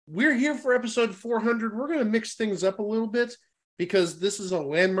We're here for episode 400. We're going to mix things up a little bit because this is a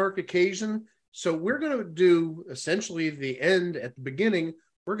landmark occasion. So we're going to do essentially the end at the beginning.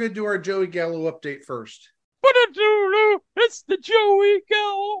 We're going to do our Joey Gallo update first. It's the Joey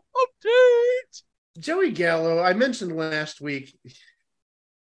Gallo update. Joey Gallo, I mentioned last week,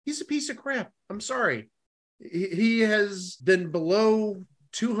 he's a piece of crap. I'm sorry. He has been below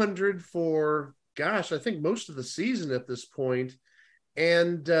 200 for, I think most of the season at this point.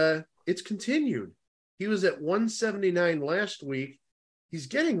 And it's continued. He was at 179 last week. He's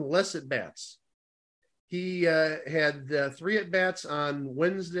getting less at bats. He had 3 at bats on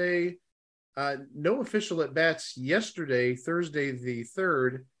Wednesday, no official at bats yesterday, Thursday the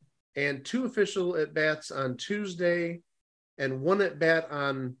 3rd, and 2 official at bats on Tuesday, and 1 at bat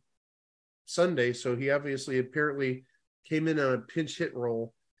on Sunday. So he apparently came in on a pinch hit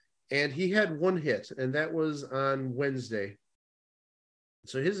roll, and he had 1 hit, and that was on Wednesday.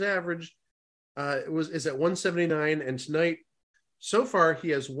 So his average is at 179, and tonight, so far, he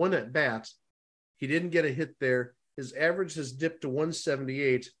has 1 at bat. He didn't get a hit there. His average has dipped to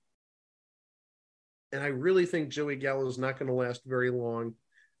 178, and I really think Joey Gallo is not going to last very long.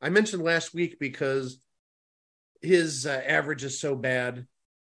 I mentioned last week because his average is so bad,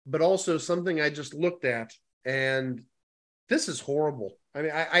 but also something I just looked at, and this is horrible. I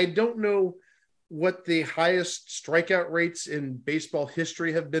mean, I don't know what the highest strikeout rates in baseball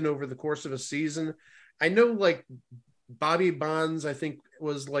history have been over the course of a season. I know like Bobby Bonds, I think,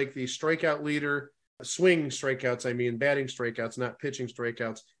 was like the strikeout leader, swing strikeouts, batting strikeouts, not pitching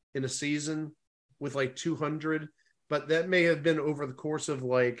strikeouts in a season with like 200, but that may have been over the course of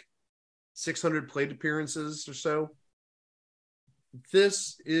like 600 plate appearances or so.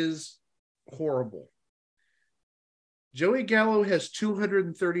 This is horrible. Joey Gallo has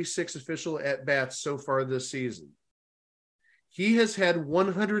 236 official at-bats so far this season. He has had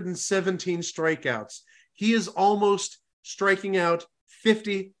 117 strikeouts. He is almost striking out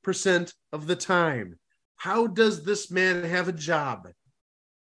 50% of the time. How does this man have a job?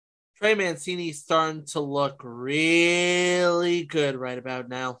 Trey Mancini's starting to look really good right about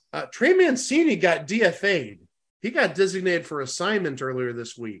now. Trey Mancini got DFA'd. He got designated for assignment earlier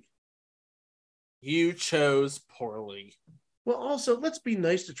this week. You chose poorly. Well, also, let's be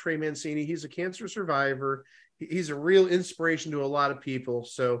nice to Trey Mancini. He's a cancer survivor. He's a real inspiration to a lot of people.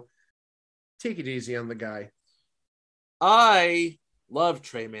 So take it easy on the guy. I love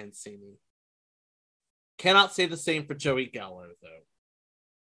Trey Mancini. Cannot say the same for Joey Gallo, though.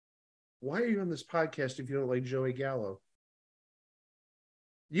 Why are you on this podcast if you don't like Joey Gallo?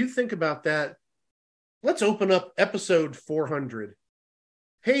 You think about that. Let's open up episode 400.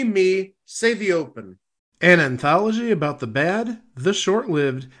 Hey Me, Say the Open. An anthology about the bad, the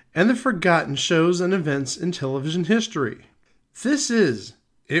short-lived, and the forgotten shows and events in television history. This is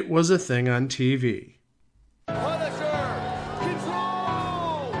It Was a Thing on TV. Punisher!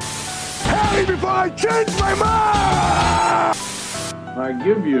 Control! Harry, before I change my mind! I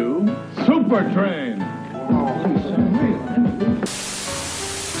give you Super Train.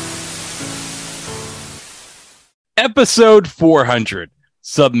 Episode 400.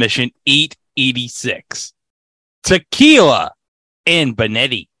 Submission 886. Tequila and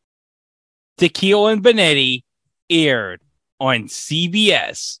Bonetti. Tequila and Bonetti aired on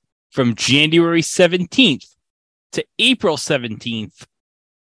CBS from January 17th to April 17th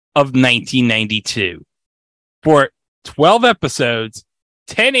of 1992. For 12 episodes,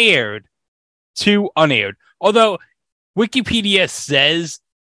 10 aired, 2 unaired. Although Wikipedia says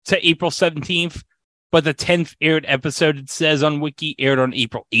to April 17th, but the 10th aired episode, it says on Wiki, aired on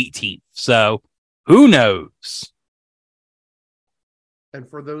April 18th. So, who knows? And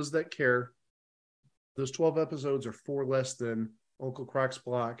for those that care, those 12 episodes are 4 less than Uncle Croc's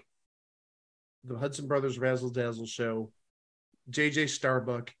Block, the Hudson Brothers Razzle Dazzle Show, JJ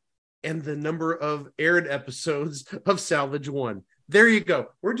Starbuck, and the number of aired episodes of Salvage One. There you go.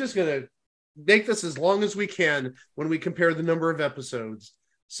 We're just going to make this as long as we can when we compare the number of episodes.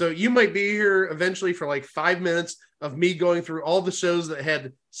 So you might be here eventually for like 5 minutes of me going through all the shows that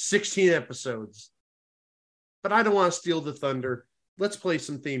had 16 episodes. But I don't want to steal the thunder. Let's play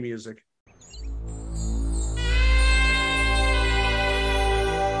some theme music.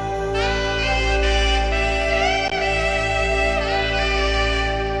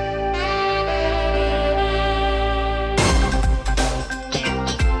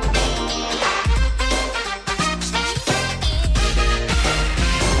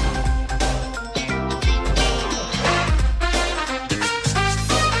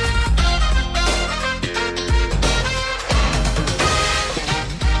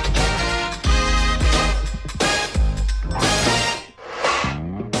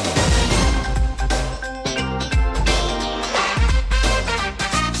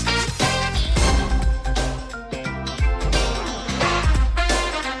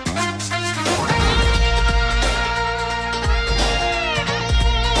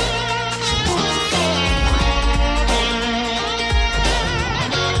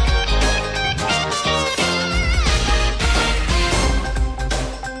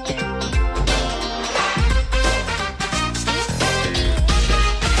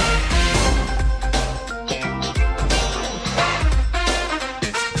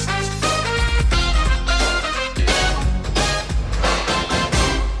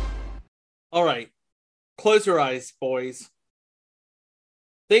 Close your eyes, boys.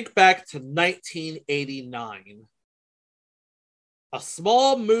 Think back to 1989. A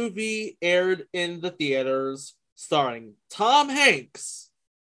small movie aired in the theaters starring Tom Hanks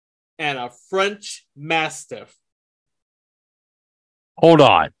and a French Mastiff. Hold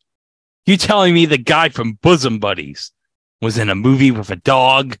on. You telling me the guy from Bosom Buddies was in a movie with a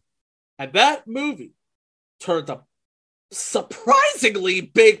dog? And that movie turned a surprisingly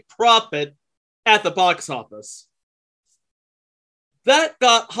big profit at the box office. That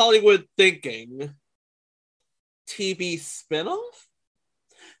got Hollywood thinking, TV spinoff?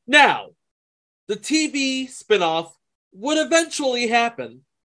 Now, the TV spinoff would eventually happen,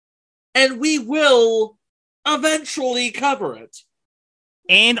 and we will eventually cover it.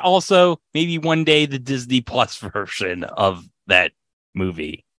 And also, maybe one day, the Disney Plus version of that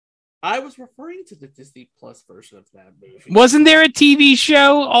movie. I was referring to the Disney Plus version of that movie. Wasn't there a TV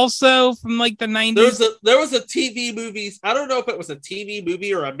show also from like the 90s? There was a TV movie. I don't know if it was a TV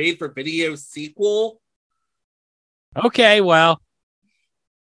movie or a made-for-video sequel. Okay, well.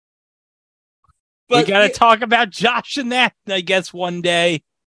 But we got to talk about Josh and that, I guess, one day.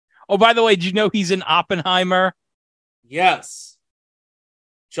 Oh, by the way, did you know he's in Oppenheimer? Yes.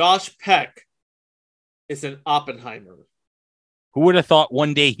 Josh Peck is in Oppenheimer. Who would have thought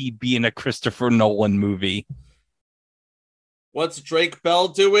one day he'd be in a Christopher Nolan movie? What's Drake Bell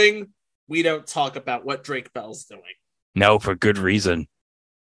doing? We don't talk about what Drake Bell's doing. No, for good reason.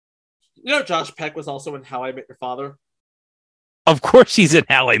 You know, Josh Peck was also in How I Met Your Father. Of course he's in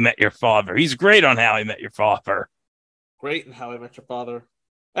How I Met Your Father. He's great on How I Met Your Father. Great in How I Met Your Father.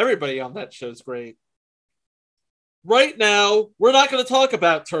 Everybody on that show's great. Right now, we're not going to talk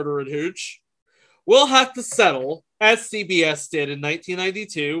about Turner and Hooch. We'll have to settle, as CBS did in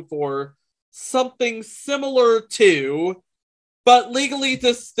 1992, for something similar to, but legally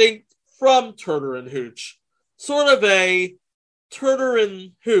distinct from Turner and Hooch. Sort of a Turner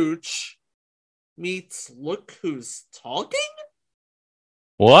and Hooch meets Look Who's Talking?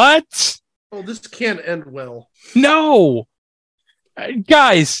 What? Oh, this can't end well. No!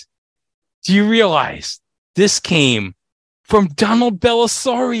 Guys, do you realize this came from Donald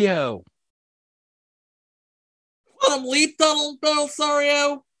Belisario? Quantum Leap Donald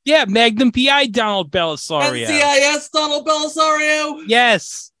Belisario? Yeah, Magnum PI Donald Belisario. NCIS Donald Belisario?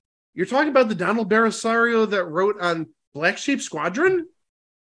 Yes. You're talking about the Donald Belisario that wrote on Black Sheep Squadron?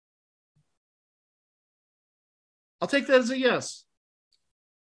 I'll take that as a yes.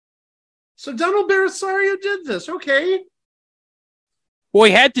 So Donald Belisario did this. Okay. Well,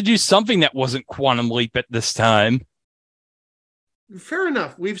 he had to do something that wasn't Quantum Leap at this time. Fair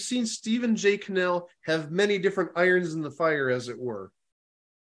enough. We've seen Stephen J. Cannell have many different irons in the fire, as it were.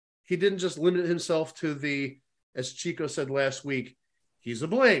 He didn't just limit himself to the, as Chico said last week, he's a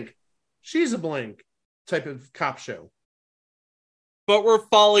blank, she's a blank type of cop show. But we're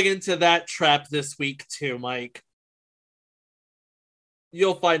falling into that trap this week too, Mike.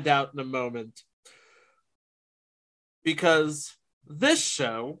 You'll find out in a moment. Because this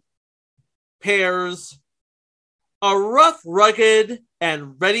show pairs a rough, rugged,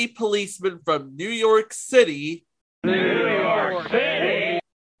 and ready policeman from New York City. New York City!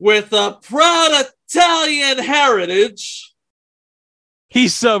 With a proud Italian heritage.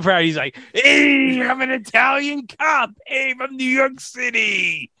 He's so proud. He's like, hey, I'm an Italian cop. Hey, from New York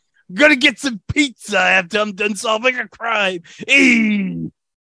City. I'm gonna get some pizza after I'm done solving a crime. Hey.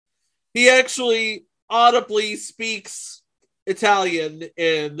 He actually audibly speaks Italian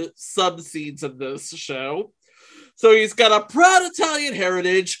in some scenes of this show. So he's got a proud Italian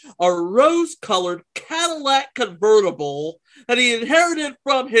heritage, a rose-colored Cadillac convertible that he inherited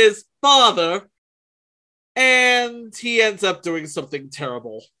from his father, and he ends up doing something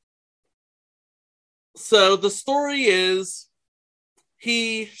terrible. So the story is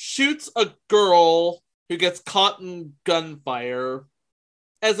he shoots a girl who gets caught in gunfire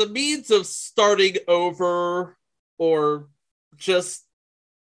as a means of starting over or just,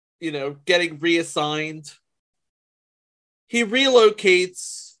 getting reassigned. He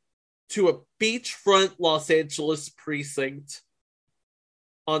relocates to a beachfront Los Angeles precinct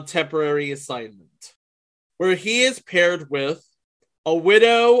on temporary assignment, where he is paired with a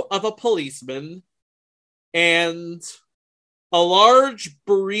widow of a policeman and a large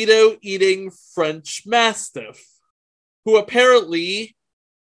burrito-eating French Mastiff, who apparently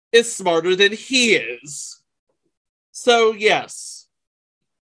is smarter than he is. So, yes,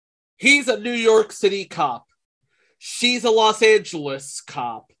 he's a New York City cop. She's a Los Angeles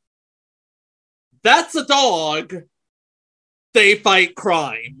cop. That's a dog. They fight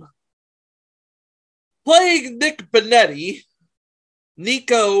crime. Playing Nick Bonetti, Nick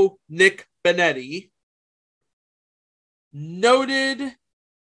Bonetti, noted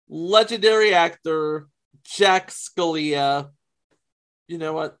legendary actor Jack Scalia. You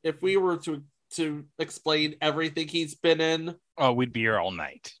know what? If we were to explain everything he's been in, Oh, we'd be here all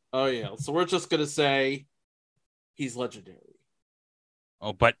night. oh yeah. So we're just gonna say he's legendary.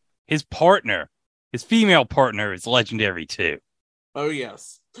 Oh, but his partner, his female partner, is legendary too. Oh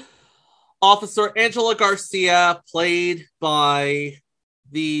yes. Officer Angela Garcia, played by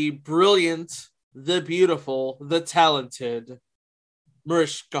the brilliant, the beautiful, the talented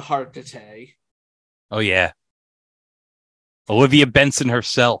Mariska Hargitay. Oh yeah, Olivia Benson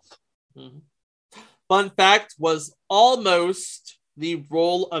herself. Mm-hmm. Fun fact, was almost the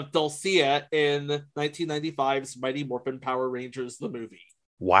role of Dulcia in 1995's Mighty Morphin Power Rangers, the movie.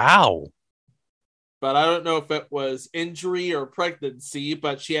 Wow. But I don't know if it was injury or pregnancy,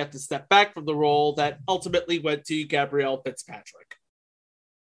 but she had to step back from the role that ultimately went to Gabrielle Fitzpatrick.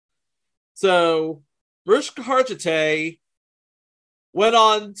 So, Mariska Hargitay went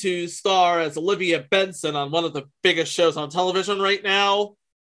on to star as Olivia Benson on one of the biggest shows on television right now.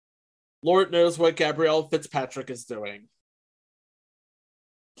 Lord knows what Gabrielle Fitzpatrick is doing.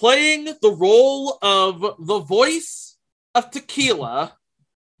 Playing the role of the voice of Tequila.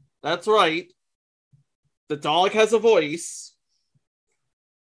 That's right. The dog has a voice.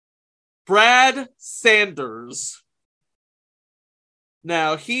 Brad Sanders.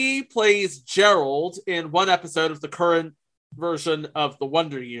 Now, he plays Gerald in one episode of the current version of The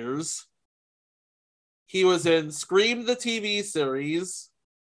Wonder Years. He was in Scream the TV series.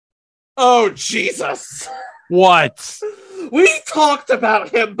 Oh, Jesus. What? We talked about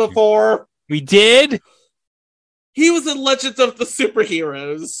him before. We did? He was in Legends of the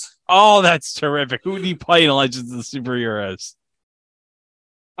Superheroes. Oh, that's terrific. Who did he play in Legends of the Superheroes?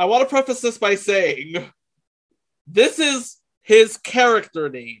 I want to preface this by saying this is his character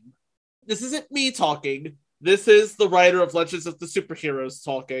name. This isn't me talking. This is the writer of Legends of the Superheroes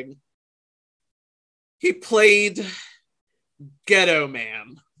talking. He played Ghetto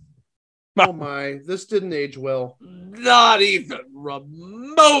Man. Oh my, this didn't age well. Not even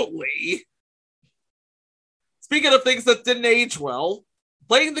remotely. Speaking of things that didn't age well,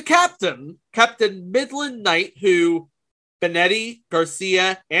 playing the captain, Captain Midland Knight, who Bonetti,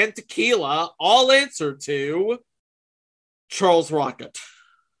 Garcia, and Tequila all answered to, Charles Rocket.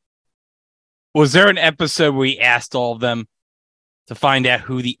 Was there an episode where we asked all of them to find out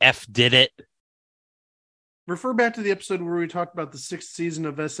who the F did it? Refer back to the episode where we talked about the 6th season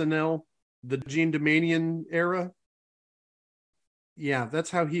of SNL, the Gene Domanian era. Yeah,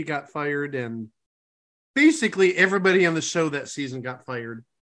 that's how he got fired, and basically everybody on the show that season got fired.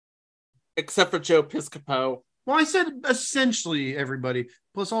 Except for Joe Piscopo. Well, I said essentially everybody.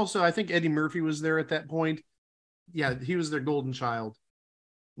 Plus also, I think Eddie Murphy was there at that point. Yeah, he was their golden child.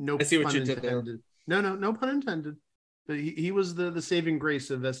 No I see what pun you did intended. there. No pun intended. But he was the saving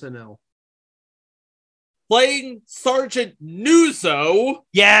grace of SNL. Playing Sergeant Nuzzo.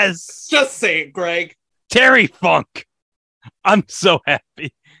 Yes! Just say it, Greg. Terry Funk. I'm so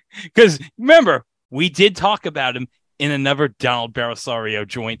happy. Because remember, we did talk about him in another Donald Belisario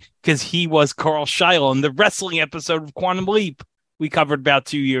joint because he was Carl Shiloh in the wrestling episode of Quantum Leap we covered about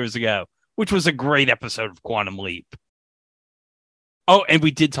 2 years ago, which was a great episode of Quantum Leap. Oh, and we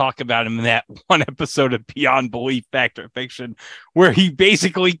did talk about him in that one episode of Beyond Belief Factor Fiction, where he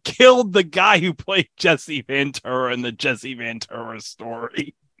basically killed the guy who played Jesse Ventura in the Jesse Ventura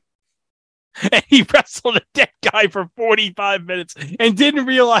story. And he wrestled a dead guy for 45 minutes and didn't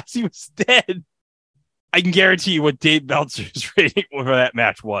realize he was dead. I can guarantee you what Dave Meltzer's rating for that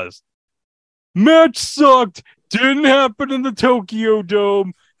match was. Match sucked. Didn't happen in the Tokyo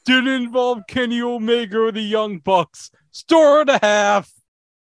Dome. Didn't involve Kenny Omega or the Young Bucks. 1.5 stars.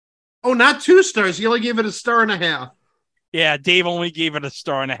 Oh, not 2 stars. He only gave it 1.5 stars. Yeah, Dave only gave it 1.5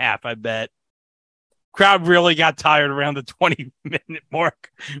 stars, I bet. Crowd really got tired around the 20-minute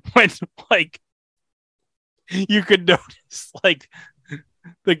mark when, like, you could notice, like,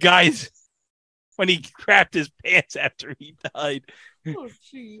 the guys, when he crapped his pants after he died. Oh,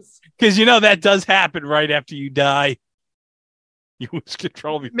 jeez. Because, you know, that does happen right after you die. You lose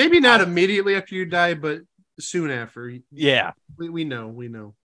control of your Maybe not immediately after you die, but soon after. Yeah. We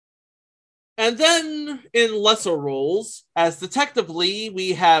know. And then in lesser roles, as Detective Lee,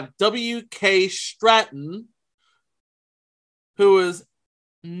 we have W.K. Stratton, who is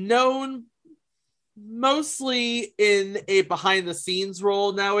known mostly in a behind-the-scenes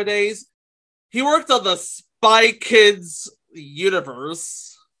role nowadays. He worked on the Spy Kids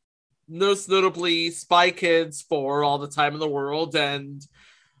universe, most notably Spy Kids 4, All the Time in the World, and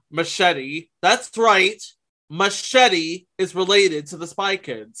Machete. That's right, Machete is related to the Spy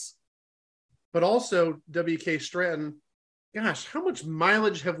Kids. But also, W.K. Stratton Gosh, how much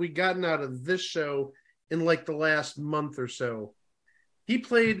mileage have we gotten out of this show in like the last month or so? He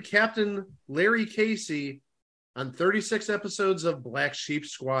played Captain Larry Casey on 36 episodes of Black Sheep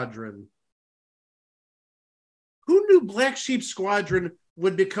Squadron. Who knew Black Sheep Squadron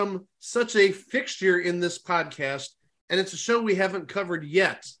would become such a fixture in this podcast? And it's a show we haven't covered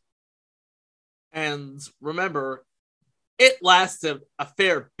yet. And remember, it lasted a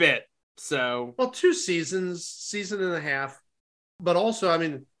fair bit. So, well, 2 seasons, season and a half. But also, I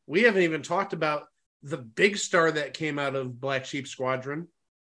mean, we haven't even talked about the big star that came out of Black Sheep Squadron,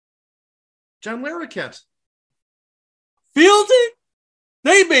 John Larroquette. Fielding?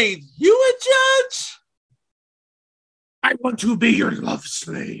 They made you a judge? I want to be your love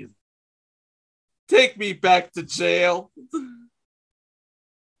slave. Take me back to jail.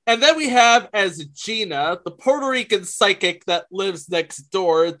 And then we have as Gina, the Puerto Rican psychic that lives next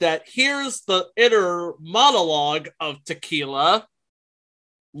door, that hears the inner monologue of Tequila,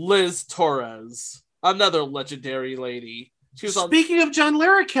 Liz Torres, another legendary lady. She was Speaking of John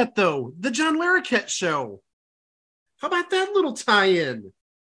Larroquette, though, the John Larroquette show. How about that little tie-in?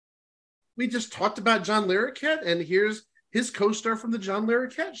 We just talked about John Larroquette, and here's his co-star from the John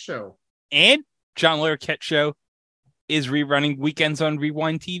Larroquette show. And John Larroquette show is rerunning weekends on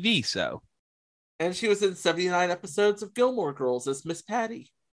Rewind TV, so. And she was in 79 episodes of Gilmore Girls as Miss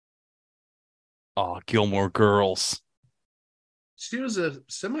Patty. Oh, Gilmore Girls. She was a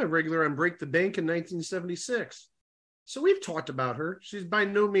semi-regular on Break the Bank in 1976. So we've talked about her. She's by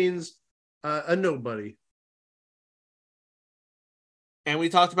no means a nobody. And we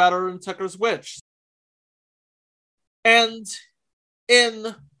talked about her in Tucker's Witch. And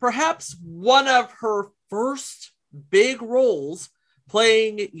in perhaps one of her first big roles,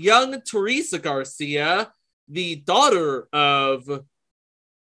 playing young Teresa Garcia, the daughter of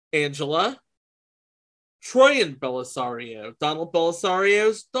Angela, Troyan Belisario, Donald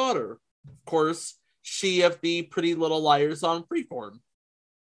Belisario's daughter. Of course, she of the Pretty Little Liars on Freeform.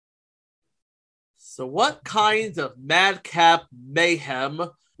 So what kind of madcap mayhem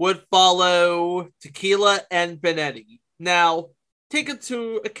would follow Tequila and Bonetti? Now, take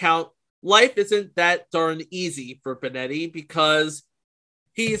into account, life isn't that darn easy for Bonetti because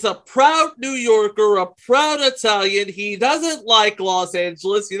he's a proud New Yorker, a proud Italian. He doesn't like Los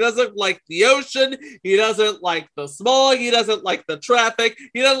Angeles. He doesn't like the ocean. He doesn't like the smog. He doesn't like the traffic.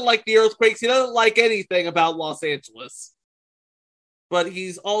 He doesn't like the earthquakes. He doesn't like anything about Los Angeles. But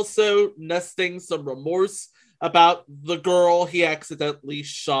he's also nesting some remorse about the girl he accidentally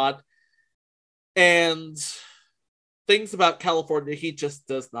shot. And things about California he just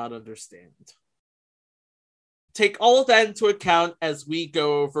does not understand. Take all of that into account as we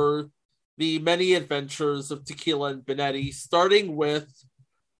go over the many adventures of Tequila and Bonetti, starting with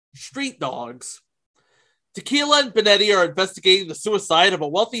Street Dogs. Tequila and Bonetti are investigating the suicide of a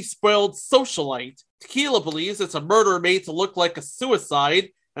wealthy, spoiled socialite. Tequila believes it's a murder made to look like a suicide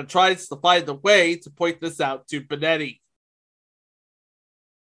and tries to find a way to point this out to Bonetti.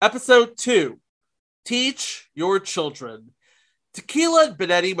 Episode 2. Teach Your Children. Tequila and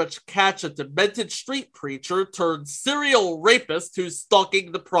Bonetti must catch a demented street preacher turned serial rapist who's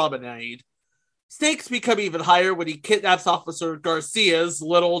stalking the promenade. Stakes become even higher when he kidnaps Officer Garcia's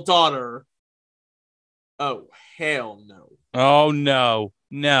little daughter. Oh, hell no. Oh, no.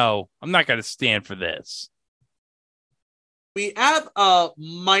 No. I'm not going to stand for this. We have a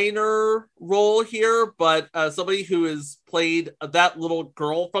minor role here, but somebody who has played that little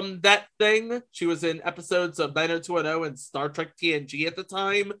girl from That Thing. She was in episodes of 90210 and Star Trek TNG at the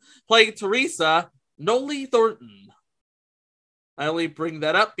time, playing Teresa, Noli Thornton. I only bring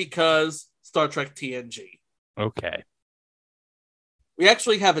that up because Star Trek TNG. Okay. We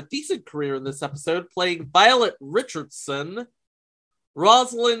actually have a decent career in this episode, playing Violet Richardson,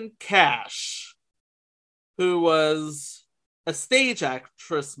 Rosalind Cash, who was a stage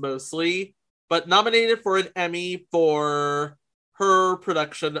actress mostly, but nominated for an Emmy for her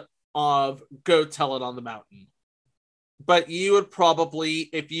production of Go Tell It on the Mountain. But you would probably,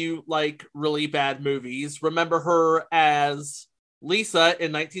 if you like really bad movies, remember her as Lisa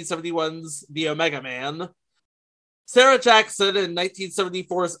in 1971's The Omega Man, Sarah Jackson in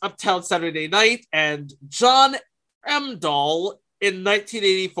 1974's Uptown Saturday Night, and John Emdahl in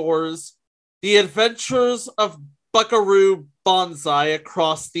 1984's The Adventures of Buckaroo Banzai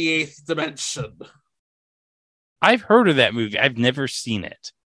Across the Eighth Dimension. I've heard of that movie. I've never seen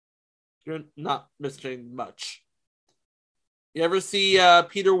it. You're not missing much. You ever see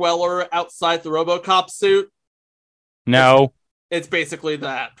Peter Weller outside the RoboCop suit? No. It's basically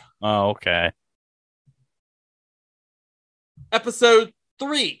that. Oh, okay. Episode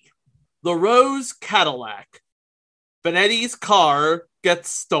 3, The Rose Cadillac. Bonetti's car gets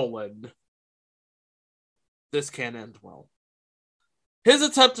stolen. This can't end well. His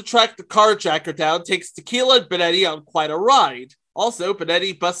attempt to track the carjacker down takes Tequila and Bonetti on quite a ride. Also,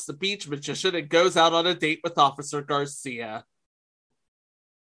 Bonetti busts the beach magician and goes out on a date with Officer Garcia.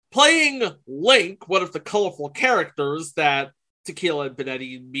 Playing Link, one of the colorful characters that Tequila and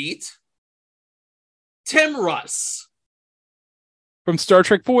Bonetti meet, Tim Russ. From Star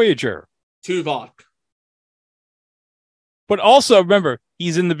Trek Voyager. Tuvok. But also, remember,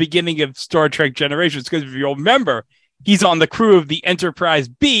 he's in the beginning of Star Trek Generations, because if you'll remember, he's on the crew of the Enterprise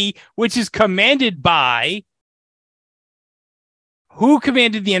B, which is commanded by... Who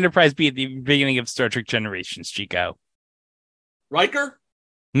commanded the Enterprise B at the beginning of Star Trek Generations, Chico? Riker?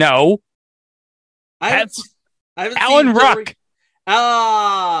 No. I haven't Alan Ruck.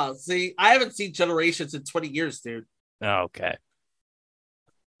 See, I haven't seen Generations in 20 years, dude. Oh, okay.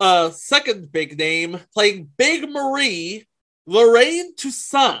 Second big name, playing Big Marie, Lorraine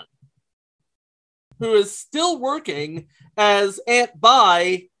Toussaint, who is still working as Aunt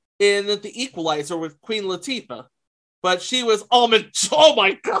Vi in The Equalizer with Queen Latifah. But she was Almond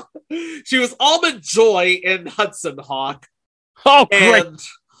She was Almond Joy in Hudson Hawk. Oh, great. And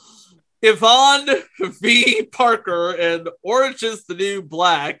Yvonne V. Parker in Orange is the New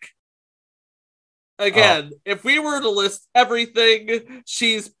Black. Again, if we were to list everything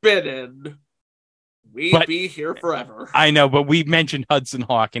she's been in, we'd be here forever. I know, but we mentioned Hudson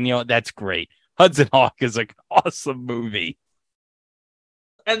Hawk, and that's great. Hudson Hawk is an awesome movie.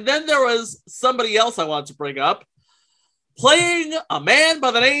 And then there was somebody else I wanted to bring up, playing a man by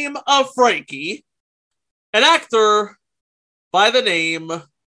the name of Frankie, an actor by the name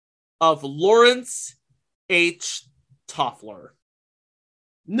of Lawrence H. Toffler.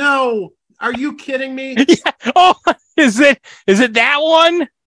 No, are you kidding me? Yeah. Oh, is it that one?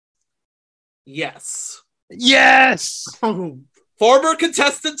 Yes. Yes. Oh. Former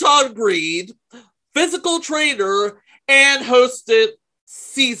contestant Todd Greed, physical trainer, and hosted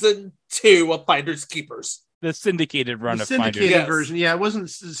season 2 of Finders Keepers. The syndicated run The of Finders. syndicated version. Yeah, it wasn't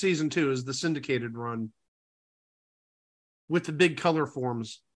season 2, it was the syndicated run. With the big color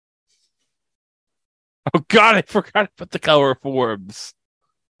forms. Oh, God, I forgot about the color forms.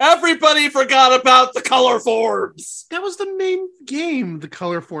 Everybody forgot about the color forms. That was the main game, the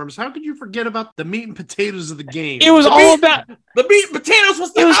color forms. How could you forget about the meat and potatoes of the game? It was all about... The meat and potatoes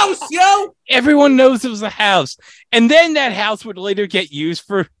was the house, yo! Everyone knows it was a house. And then that house would later get used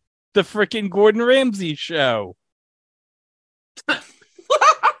for the freaking Gordon Ramsay show.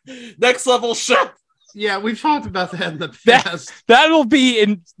 Next Level Chef. Yeah, we've talked about that in the past. That'll be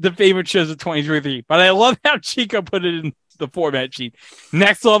in the favorite shows of 2023. But I love how Chico put it in the format sheet.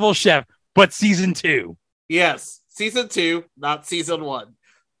 Next Level Chef, but season 2. Yes, season 2, not season 1.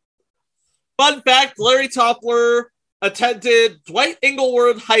 Fun fact, Larry Toffler attended Dwight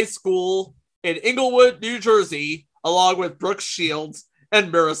Englewood High School in Englewood, New Jersey, along with Brooke Shields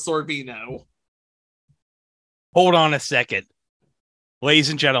and Mira Sorvino. Hold on a second. Ladies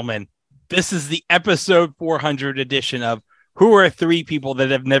and gentlemen, this is the episode 400 edition of Who Are 3 People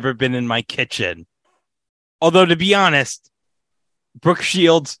That Have Never Been in My Kitchen? Although, to be honest, Brooke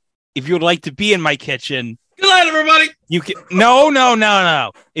Shields, if you would like to be in my kitchen... Good night, everybody! You can...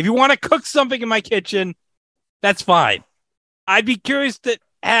 No. If you want to cook something in my kitchen, that's fine. I'd be curious to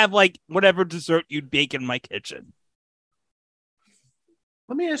have, whatever dessert you'd bake in my kitchen.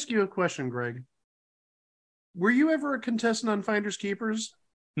 Let me ask you a question, Greg. Were you ever a contestant on Finders Keepers?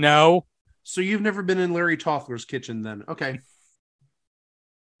 No. So you've never been in Larry Toffler's kitchen then? Okay.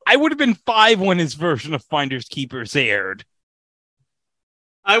 I would have been 5 when his version of Finders Keepers aired.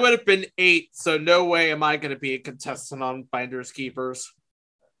 I would have been 8, so no way am I going to be a contestant on Finders Keepers.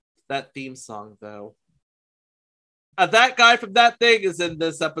 That theme song, though. That guy from That Thing is in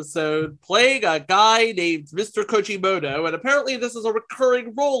this episode, playing a guy named Mr. Kojimoto, and apparently this is a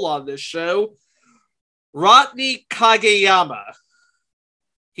recurring role on this show, Rodney Kageyama.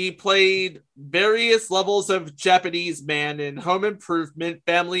 He played various levels of Japanese man in Home Improvement,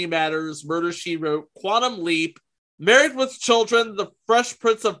 Family Matters, Murder, She Wrote, Quantum Leap, Married with Children, The Fresh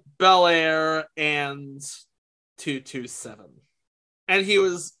Prince of Bel-Air, and 227. And he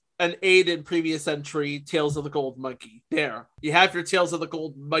was an aide in previous entry, Tales of the Gold Monkey. There, you have your Tales of the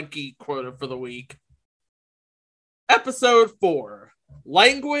Gold Monkey quota for the week. Episode 4,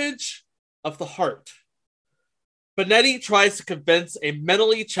 Language of the Heart. Bonetti tries to convince a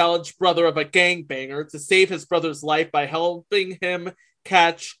mentally challenged brother of a gangbanger to save his brother's life by helping him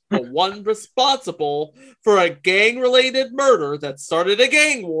catch the one responsible for a gang-related murder that started a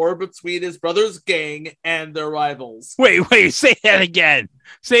gang war between his brother's gang and their rivals. Wait, say that again.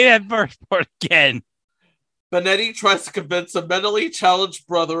 Say that first part again. Bonetti tries to convince a mentally challenged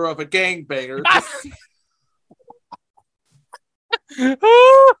brother of a gangbanger.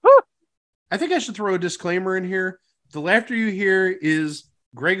 I think I should throw a disclaimer in here. The laughter you hear is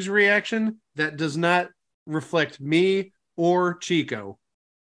Greg's reaction. That does not reflect me or Chico.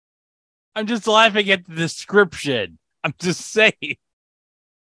 I'm just laughing at the description. I'm just saying.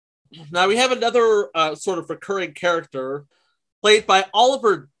 Now we have another sort of recurring character played by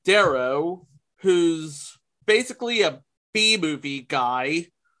Oliver Darrow, who's basically a B-movie guy.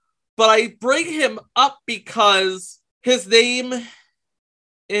 But I bring him up because his name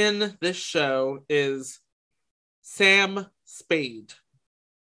in this show is Sam Spade.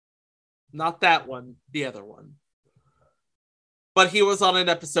 Not that one, the other one. But he was on an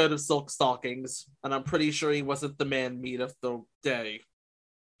episode of Silk Stockings, and I'm pretty sure he wasn't the man meat of the day.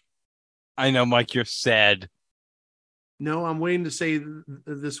 I know, Mike, you're sad. No, I'm waiting to say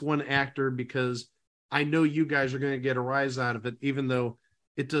this one actor because I know you guys are going to get a rise out of it, even though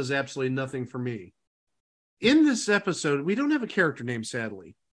it does absolutely nothing for me. In this episode, we don't have a character name,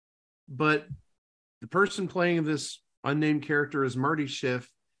 sadly, but the person playing this unnamed character is Marty Schiff,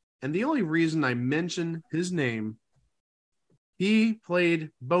 and the only reason I mention his name, he played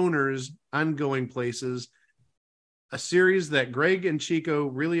Boners on Going Places, a series that Greg and Chico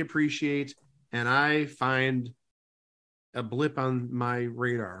really appreciate, and I find a blip on my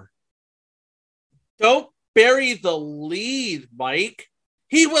radar. Don't bury the lead, Mike.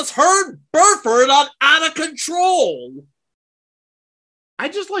 He was Herb Burford on Out of Control. I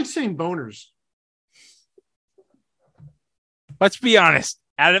just like saying Boners. Let's be honest.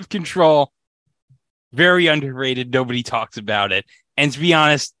 Out of Control. Very underrated. Nobody talks about it. And to be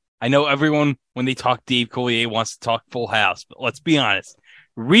honest, I know everyone, when they talk Dave Coulier, wants to talk Full House. But let's be honest.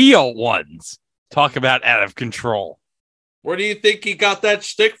 Real ones talk about Out of Control. Where do you think he got that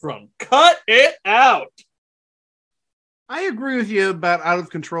shtick from? Cut it out. I agree with you about Out of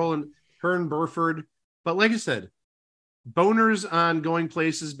Control and Herb Burford. But like I said, Boners on Going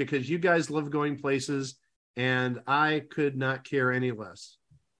Places because you guys love going places. And I could not care any less.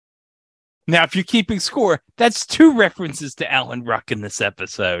 Now, if you're keeping score, that's 2 references to Alan Ruck in this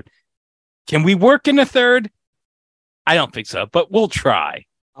episode. Can we work in a third? I don't think so, but we'll try.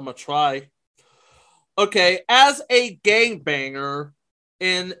 I'm going to try. Okay, as a gangbanger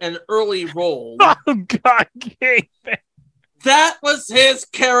in an early role. Oh, God, gangbanger. That was his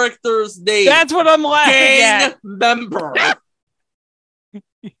character's name. That's what I'm laughing Gang at. member.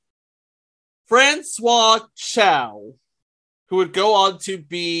 Francois Chow, who would go on to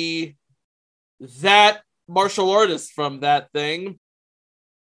be that martial artist from that thing.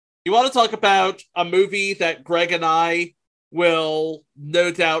 You want to talk about a movie that Greg and I will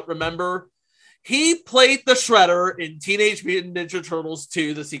no doubt remember? He played the Shredder in Teenage Mutant Ninja Turtles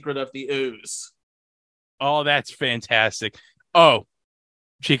 2, The Secret of the Ooze. Oh, that's fantastic. Oh,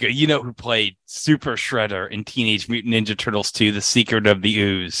 Chico, you know who played Super Shredder in Teenage Mutant Ninja Turtles 2, The Secret of the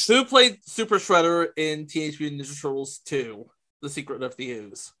Ooze? Who played Super Shredder in Teenage Mutant Ninja Turtles 2, The Secret of the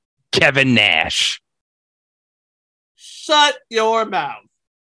Ooze? Kevin Nash. Shut your mouth.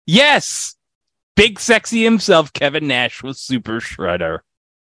 Yes! Big Sexy himself, Kevin Nash, was Super Shredder.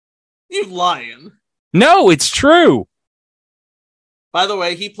 You lying. No, it's true. By the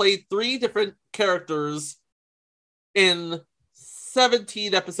way, he played 3 different characters in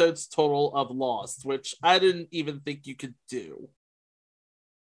 17 episodes total of Lost, which I didn't even think you could do.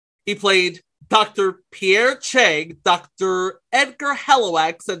 He played Dr. Pierre Chang, Dr. Edgar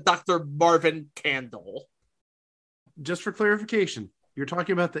Hellowax, and Dr. Marvin Candle. Just for clarification, you're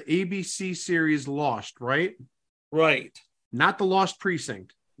talking about the ABC series Lost, right? Right. Not the Lost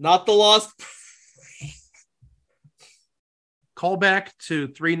Precinct. Not the Lost. Call back to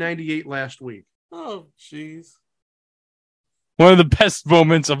 398 last week. Oh, jeez. One of the best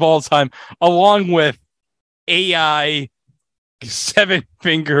moments of all time, along with AI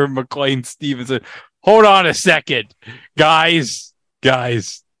 7-finger McLean Stevenson. Hold on a second. Guys.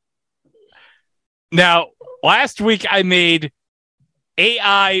 Now, last week I made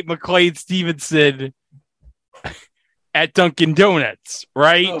AI McLean Stevenson at Dunkin' Donuts,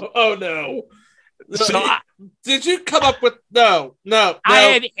 right? Oh no. So Did you come up with no? I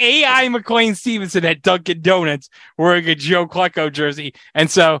had AI McLean Stevenson at Dunkin' Donuts wearing a Joe Klecko jersey. And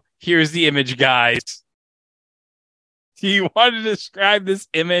so here's the image, guys. Do you want to describe this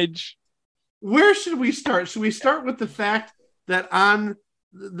image? Where should we start? Should we start with the fact that on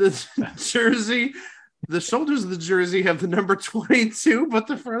the jersey, the shoulders of the jersey have the number 22, but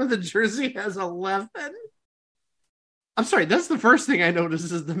the front of the jersey has 11? I'm sorry, that's the first thing I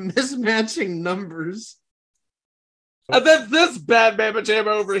noticed is the mismatching numbers. And then this bad mamma jamma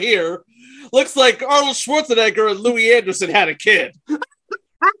over here Looks like Arnold Schwarzenegger and Louis Anderson had a kid.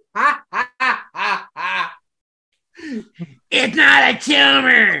 It's not a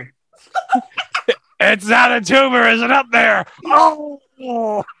tumor. It's not a tumor, is it up there? Oh,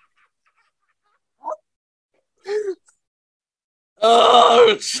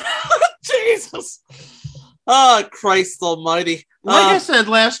 Oh, Jesus. Oh, Christ almighty. Like I said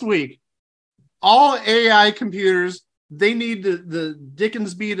last week, all AI computers, they need the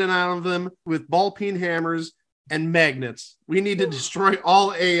Dickens beaten out of them with ball peen hammers and magnets. We need to destroy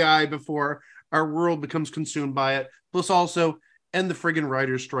all AI before our world becomes consumed by it. Plus also end the friggin'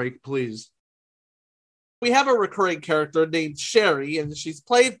 writer's strike, please. We have a recurring character named Sherry, and she's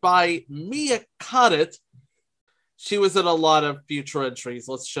played by Mia Cudditt. She was in a lot of future entries,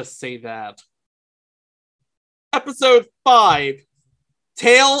 let's just say that. Episode 5,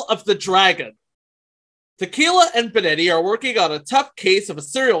 Tale of the Dragon. Tequila and Bonetti are working on a tough case of a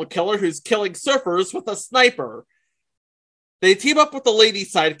serial killer who's killing surfers with a sniper. They team up with the lady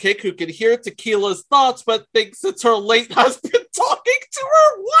sidekick who can hear Tequila's thoughts but thinks it's her late husband talking to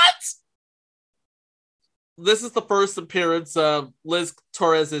her. What? This is the first appearance of Liz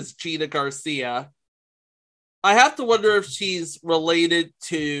Torres's Gina Garcia. I have to wonder if she's related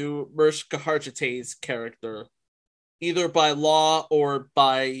to Mariska Hargitay's character, either by law or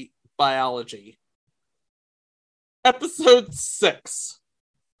by biology. Episode 6,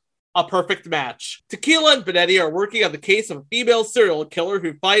 A Perfect Match. Tequila and Bonetti are working on the case of a female serial killer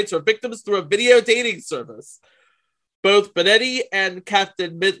who finds her victims through a video dating service. Both Bonetti and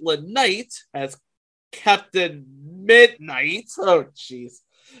Captain Midland Knight, as Captain Midnight. Oh, jeez.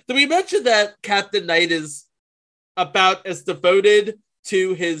 Did we mention that Captain Knight is about as devoted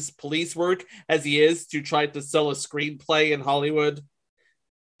to his police work as he is to try to sell a screenplay in Hollywood?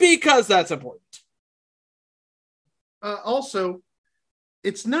 Because that's important. Also,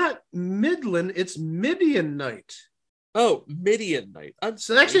 it's not Midland, it's Midian Knight. Oh, Midian Knight.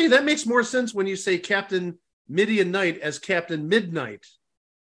 So actually, that makes more sense when you say Captain Midian Knight as Captain Midnight.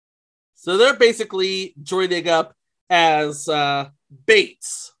 So they're basically joining up as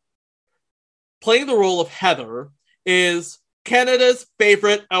Bates. Playing the role of Heather is Canada's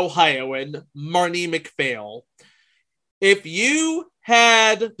favorite Ohioan, Marnie McPhail. If you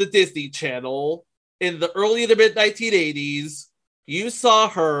had the Disney Channel in the early to mid 1980s, you saw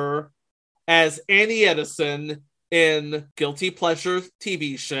her as Annie Edison in Guilty Pleasure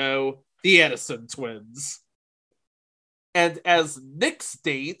TV show The Edison Twins. And as Nick's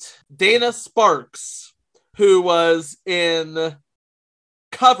date, Dana Sparks, who was in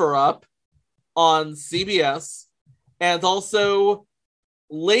Cover Up on CBS, and also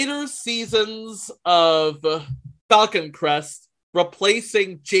later seasons of Falcon Crest,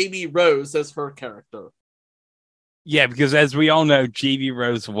 replacing Jamie Rose as her character. yeah, because as we all know, Jamie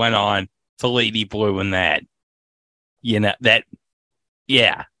Rose went on to Lady Blue in that. You know, that,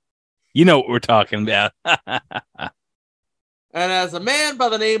 yeah. You know what we're talking about. And as a man by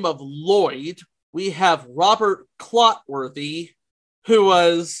the name of Lloyd, we have Robert Clotworthy, who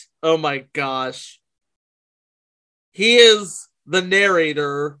was, oh my gosh, he is the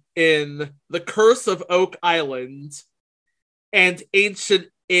narrator in The Curse of Oak Island and Ancient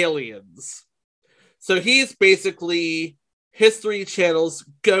Aliens. So he's basically History Channel's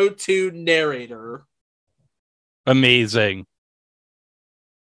go-to narrator. Amazing.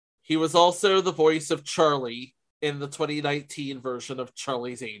 He was also the voice of Charlie in the 2019 version of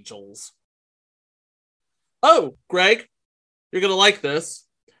Charlie's Angels. Oh, Greg, you're going to like this.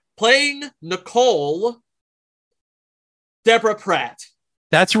 Playing Nicole, Deborah Pratt.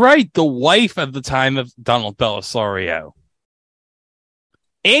 That's right. The wife of the time of Donald Belisario.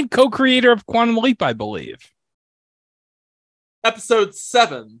 And co-creator of Quantum Leap, I believe. Episode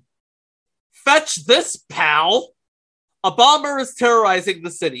 7. Fetch this, pal! A bomber is terrorizing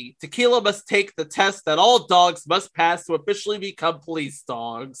the city. Tequila must take the test that all dogs must pass to officially become police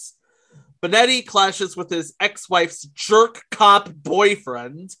dogs. Bonetti clashes with his ex-wife's jerk cop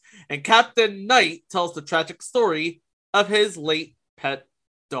boyfriend, and Captain Knight tells the tragic story of his late pet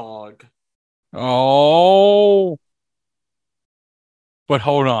dog. Oh. But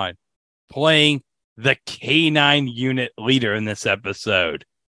hold on. Playing the K9 unit leader in this episode,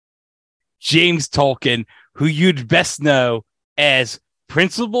 James Tolkien, who you'd best know as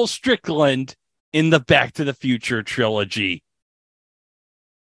Principal Strickland in the Back to the Future trilogy.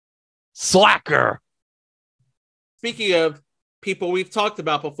 Slacker. Speaking of people we've talked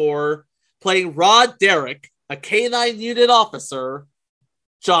about before, playing Rod Derrick, a K9 unit officer,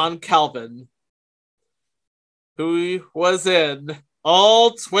 John Calvin, who was in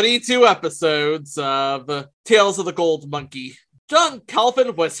all 22 episodes of Tales of the Gold Monkey. John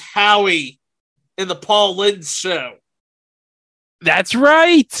Calvin was Howie in the Paul Lynde Show. That's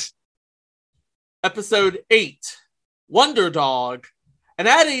right. Episode 8, Wonder Dog. An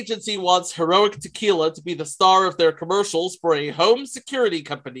ad agency wants Heroic Tequila to be the star of their commercials for a home security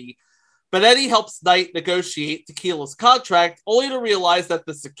company. Bonetti helps Knight negotiate Tequila's contract, only to realize that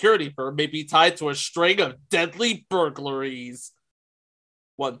the security firm may be tied to a string of deadly burglaries.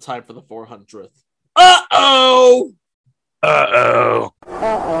 One time for the 400th. Uh-oh!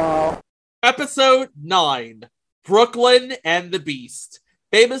 Uh-oh. Episode 9, Brooklyn and the Beast.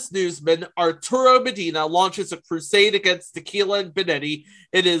 Famous newsman Arturo Medina launches a crusade against Tequila and Bonetti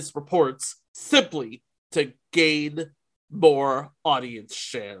in his reports, simply to gain more audience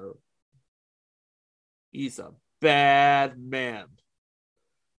share. He's a bad man.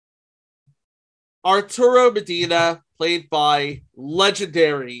 Arturo Medina, played by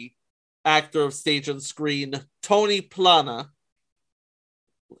legendary actor of stage and screen Tony Plana.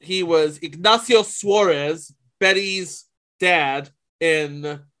 He was Ignacio Suarez, Betty's dad,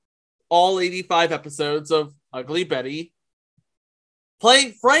 in all 85 episodes of Ugly Betty.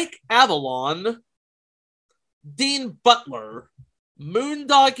 Playing Frank Avalon, Dean Butler,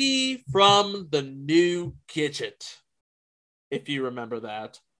 Moondoggy from The New Gidget, if you remember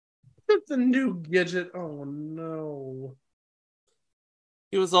that. The New Gidget. Oh, no.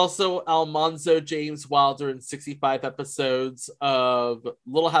 He was also Almanzo James Wilder in 65 episodes of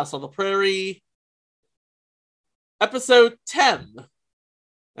Little House on the Prairie. Episode 10.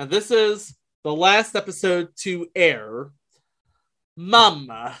 And this is the last episode to air.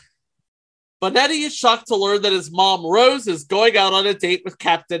 Mama. Bonetti is shocked to learn that his mom, Rose, is going out on a date with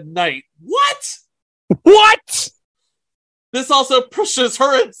Captain Knight. What? What? This also pushes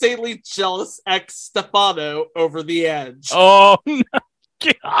her insanely jealous ex, Stefano, over the edge. Oh, no.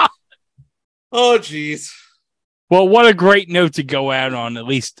 God. Oh, jeez. Well, what a great note to go out on, at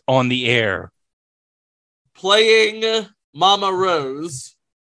least on the air. Playing Mama Rose,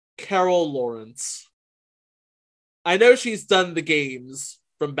 Carol Lawrence. I know she's done the games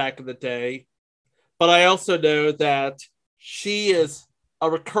from back in the day, but I also know that she is a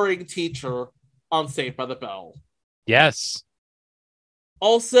recurring teacher on Saved by the Bell. Yes.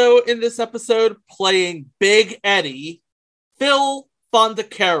 Also in this episode, playing Big Eddie, Phil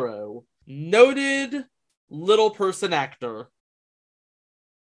Fondacaro, noted little person actor.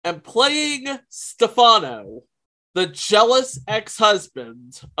 And playing Stefano, the jealous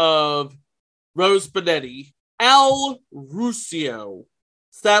ex-husband of Rose Bonetti, Al Ruscio.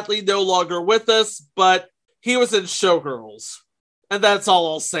 Sadly no longer with us, but he was in Showgirls. And that's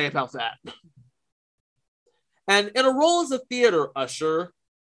all I'll say about that. And in a role as a theater usher,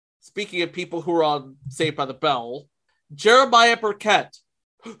 speaking of people who are on Saved by the Bell, Jeremiah Burkett,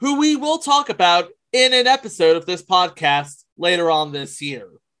 who we will talk about in an episode of this podcast later on this year.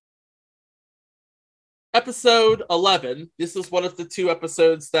 Episode 11, this is one of the 2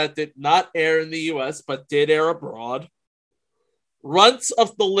 episodes that did not air in the US but did air abroad. Runts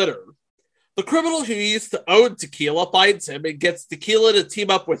of the Litter. The criminal who used to own Tequila finds him and gets Tequila to team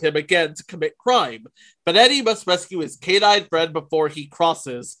up with him again to commit crime. But Eddie must rescue his canine friend before he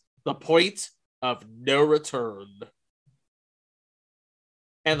crosses the point of no return.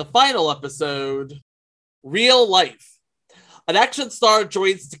 And the final episode, Real Life. An action star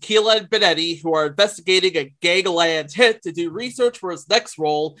joins Tequila and Bonetti, who are investigating a gangland hit, to do research for his next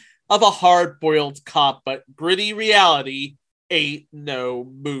role of a hard-boiled cop, but gritty reality ain't no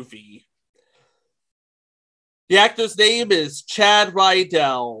movie. The actor's name is Chad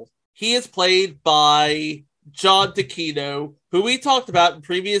Rydell. He is played by John D'Aquino, who we talked about in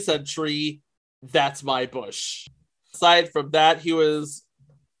previous entry, That's My Bush. Aside from that, he was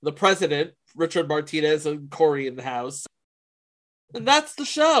the president, Richard Martinez, and Corey in the house. And that's the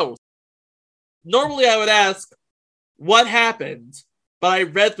show. Normally I would ask, what happened? But I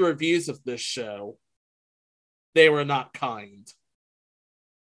read the reviews of this show. They were not kind.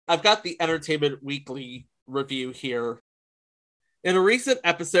 I've got the Entertainment Weekly review here. In a recent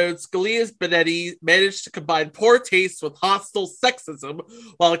episode, Scalia's Bonetti managed to combine poor taste with hostile sexism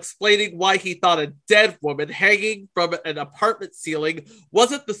while explaining why he thought a dead woman hanging from an apartment ceiling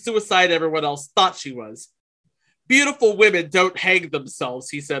wasn't the suicide everyone else thought she was. Beautiful women don't hang themselves,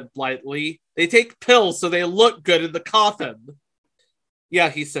 he said bluntly. They take pills so they look good in the coffin. Yeah,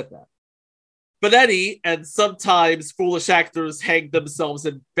 he said that. Bonetti and sometimes foolish actors hang themselves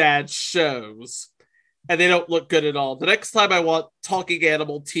in bad shows. And they don't look good at all. The next time I want talking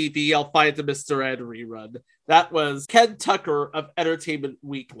animal TV, I'll find the Mr. Ed rerun. That was Ken Tucker of Entertainment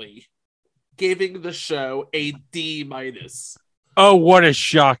Weekly, giving the show a D-. Oh, what a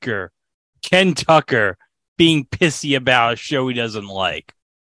shocker. Ken Tucker being pissy about a show he doesn't like.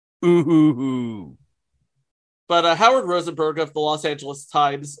 Ooh. But Howard Rosenberg of the Los Angeles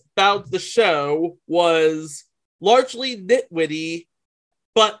Times found the show was largely nitwitty,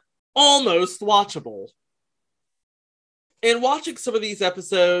 but almost watchable. In watching some of these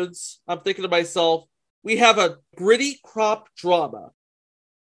episodes, I'm thinking to myself, we have a gritty crop drama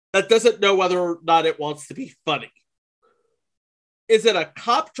that doesn't know whether or not it wants to be funny. Is it a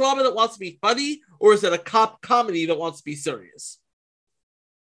cop drama that wants to be funny, or is it a cop comedy that wants to be serious?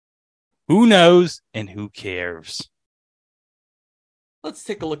 Who knows and who cares? Let's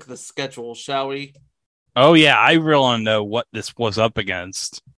take a look at the schedule, shall we? Oh, yeah, I really want to know what this was up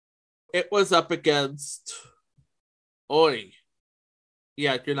against. It was up against... Oi.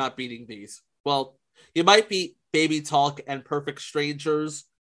 Yeah, you're not beating these. Well, you might beat Baby Talk and Perfect Strangers.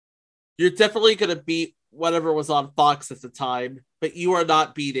 You're definitely going to beat whatever was on Fox at the time, but you are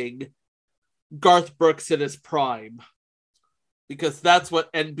not beating Garth Brooks in his prime. Because that's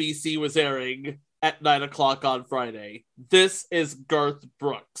what NBC was airing at 9 o'clock on Friday. This is Garth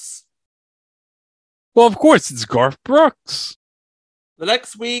Brooks. Well, of course, it's Garth Brooks. The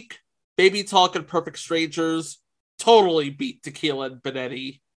next week, Baby Talk and Perfect Strangers totally beat Tequila and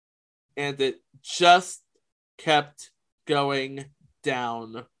Bonetti. And it just kept going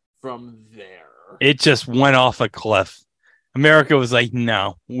down from there. It just went off a cliff. America was like,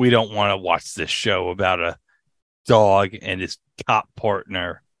 no, we don't want to watch this show about a dog and his cop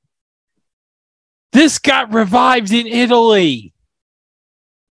partner. This got revived in Italy.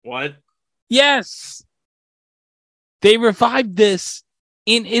 What? Yes. They revived this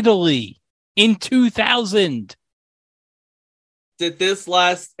in Italy in 2000. Did this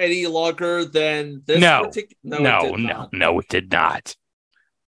last any longer than this? No, it did not.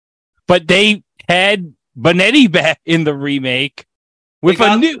 But they had Bonetti back in the remake with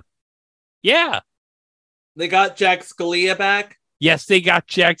a new... Yeah. They got Jack Scalia back? Yes, they got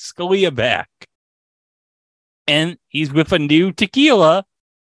Jack Scalia back. And he's with a new Tequila,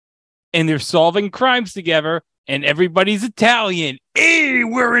 and they're solving crimes together, and everybody's Italian. Hey,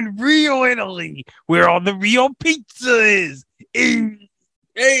 we're in real Italy, where all the real pizza is.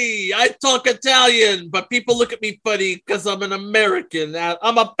 Hey, I talk Italian, but people look at me funny because I'm an American.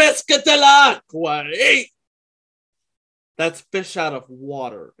 I'm a pesca dell'acqua. Hey! That's fish out of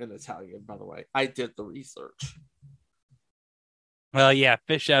water in Italian, by the way. I did the research. Well, yeah,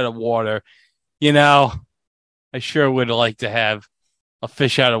 fish out of water. You know, I sure would like to have a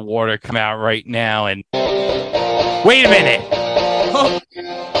fish out of water come out right now and... Wait a minute! Oh,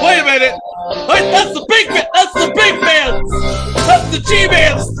 wait a minute! Wait, that's the big man! That's the big man! That's the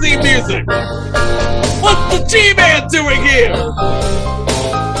G-Man's theme music! What's the G-Man doing here?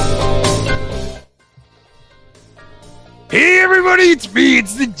 Hey everybody, it's me,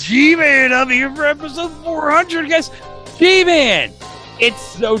 it's the G-Man. I'm here for episode 400, guys. G-Man! It's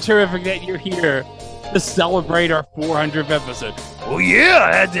so terrific that you're here to celebrate our 400th episode. Oh yeah,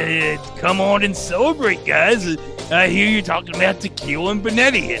 I had to come on and celebrate, guys. I hear you talking about Tequila and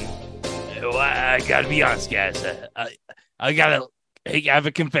Bonetti, and I gotta be honest, guys. I have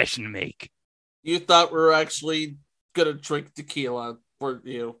a confession to make. You thought we were actually gonna drink tequila, weren't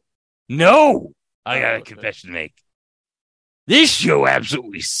you? No! I got a confession to make. This show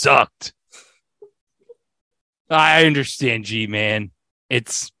absolutely sucked. I understand, G-Man.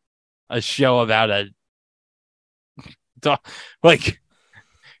 It's a show about a dog. Like,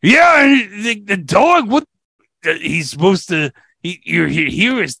 yeah, the dog, what? He's supposed to, you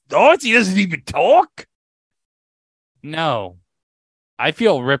hear his thoughts? He doesn't even talk? No. I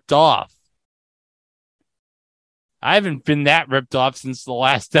feel ripped off. I haven't been that ripped off since the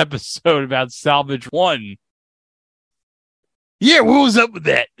last episode about Salvage 1. Yeah, what was up with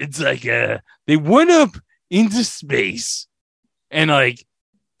that? It's like, they went up into space, and, like,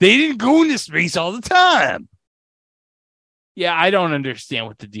 they didn't go into space all the time. Yeah, I don't understand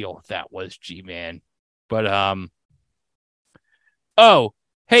what the deal with that was, G-Man. But, oh,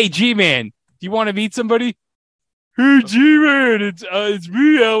 hey, G-Man, do you want to meet somebody? Hey, G-Man, it's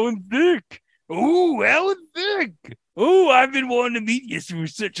me, Alan Thicke. Oh, Alan Thicke. Oh, I've been wanting to meet you for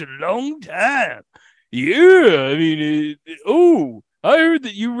such a long time. Yeah, I mean, I heard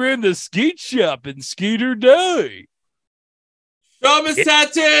that you ran the skate shop in Skate or Die. Show him his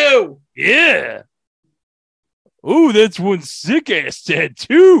tattoo! Yeah. Oh, that's one sick-ass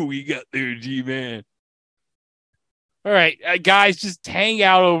tattoo we got there, G-Man. All right, guys, just hang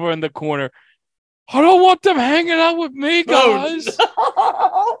out over in the corner. I don't want them hanging out with me, guys.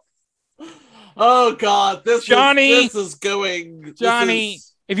 Oh, God. This is going... Johnny,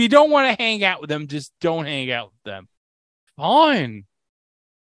 if you don't want to hang out with them, just don't hang out with them. Fine.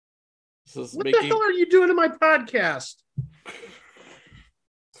 What the hell are you doing to my podcast?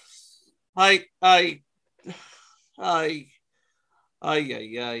 I.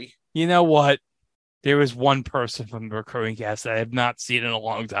 You know what? There was one person from the recurring cast that I have not seen in a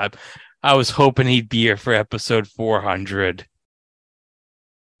long time. I was hoping he'd be here for episode 400.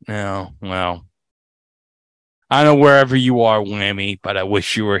 No, well. I don't know wherever you are, Whammy, but I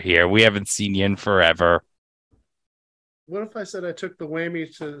wish you were here. We haven't seen you in forever. What if I said I took the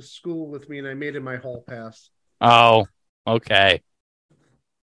Whammy to school with me and I made him my hall pass? Oh, okay.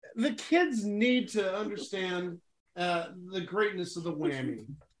 The kids need to understand the greatness of the Whammy.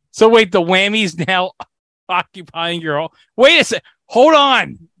 So wait, the Whammy's now occupying your hall. Wait a sec. Hold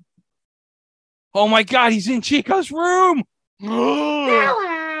on. Oh my God, he's in Chico's room.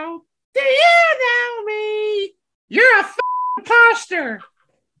 Hello. Do you know me? You're a imposter.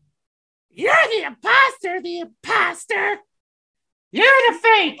 You're the imposter, the imposter. You're the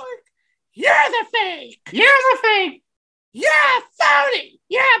fake. You're the fake. You're the fake. You're a phony.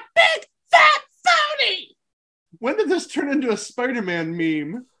 You're a big fat phony. When did this turn into a Spider-Man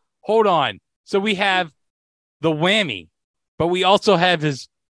meme? Hold on. So we have the Whammy, but we also have his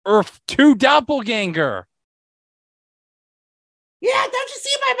Earth 2 doppelganger. Yeah, don't you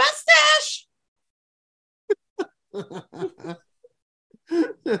see my mustache?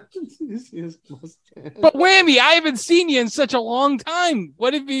 But Whammy, I haven't seen you in such a long time.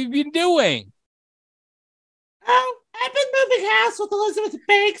 What have you been doing? Oh, I've been moving house with Elizabeth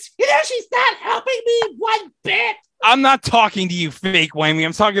Banks. You know, she's not helping me one bit. I'm not talking to you, fake Whammy.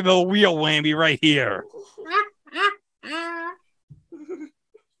 I'm talking to the real Whammy right here.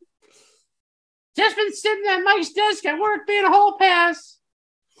 Just been sitting at Mike's desk at work being a hall pass.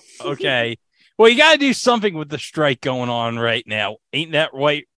 Okay. Well, you got to do something with the strike going on right now. Ain't that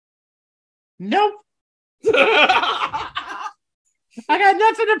right? Nope. I got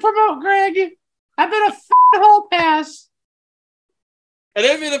nothing to promote, Greg. I've been a hall pass. And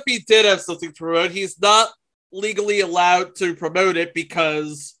even if he did have something to promote, he's not legally allowed to promote it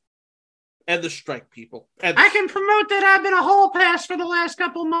because... And the strike, people. I can promote that I've been a hall pass for the last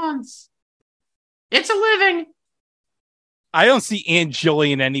couple months. It's a living. I don't see Aunt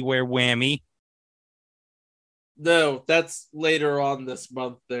Jillian anywhere, Whammy. No, that's later on this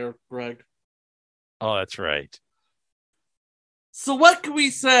month there, Greg. Oh, that's right. So what can we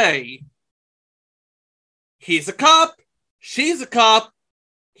say? He's a cop. She's a cop.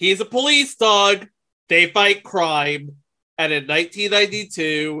 He's a police dog. They fight crime. And in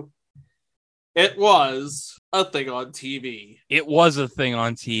 1992, it was a thing on TV. It was a thing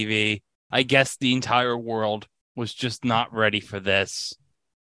on TV. I guess the entire world was just not ready for this.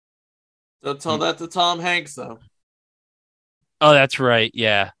 Don't tell that to Tom Hanks, though. Oh, that's right.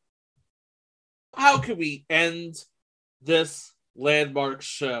 Yeah. How can we end this landmark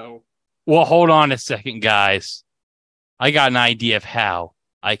show? Well, hold on a second, guys. I got an idea of how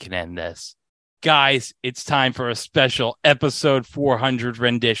I can end this. Guys, it's time for a special episode 400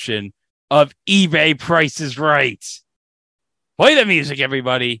 rendition of eBay Price is Right. Play the music,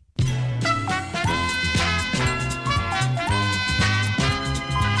 everybody.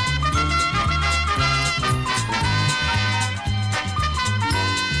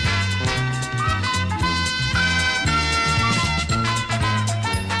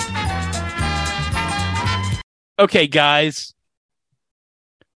 Okay, guys,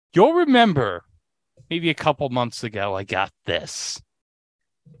 you'll remember maybe a couple months ago, I got this.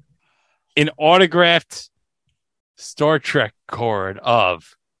 An autographed Star Trek card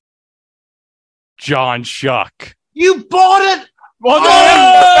of John Shuck. You bought it? Well,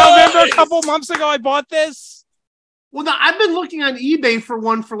 Oh! remember a couple months ago I bought this? Well, no, I've been looking on eBay for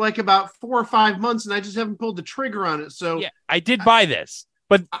one for like about 4 or 5 months, and I just haven't pulled the trigger on it. So Yeah, I did buy this.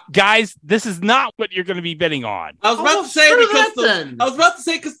 But guys, this is not what you're going to be bidding on. I was about to say screw because that then. I was about to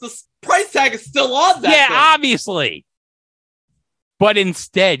say because the price tag is still on that. Yeah, thing. obviously. But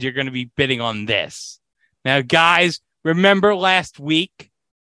instead, you're going to be bidding on this. Now, guys, remember last week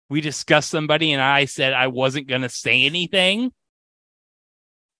we discussed somebody and I said I wasn't going to say anything?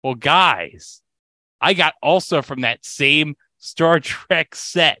 Well, guys, I got also from that same Star Trek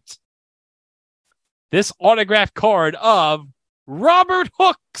set this autographed card of Robert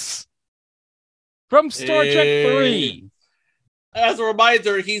Hooks from Star Trek 3. As a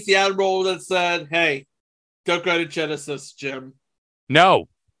reminder, he's the admiral that said, "Hey, don't go to Genesis, Jim. No.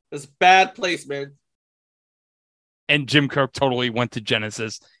 It's a bad place, man." And Jim Kirk totally went to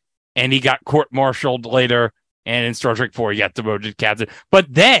Genesis, and he got court-martialed later, and in Star Trek 4, he got demoted to captain. But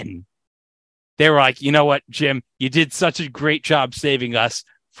then they were like, you know what, Jim, you did such a great job saving us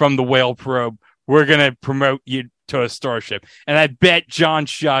from the whale probe. We're going to promote you to a starship. And I bet John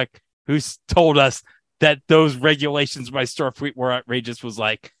Shuck, who's told us that those regulations by Starfleet were outrageous, was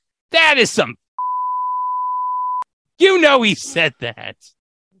like, That is some. You know he said that.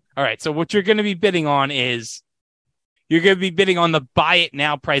 All right, so what you're going to be bidding on is you're going to be bidding on the buy it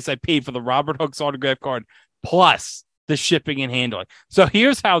now price I paid for the Robert Hooks autograph card plus the shipping and handling. So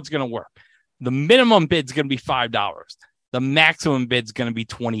here's how it's going to work. The minimum bid's going to be $5. The maximum bid's going to be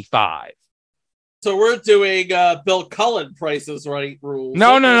 $25. So we're doing Bill Cullen prices right rules.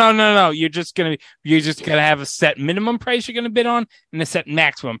 No. You're just gonna have a set minimum price you're gonna bid on and a set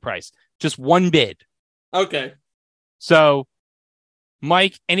maximum price. Just one bid. Okay. So,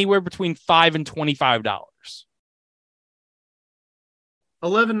 Mike, anywhere between $5 and $25.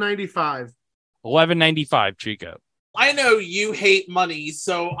 $11.95. $11.95, Chico. I know you hate money,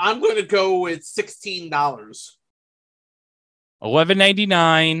 so I'm going to go with $16.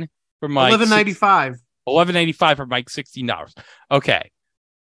 $11.99 for Mike. $11.95. $11.95 for Mike. $16. Okay.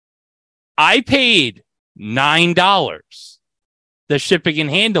 I paid $9. The shipping and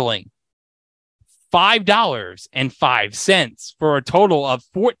handling. $5.05 for a total of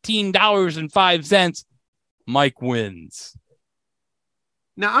 $14.05. Mike wins.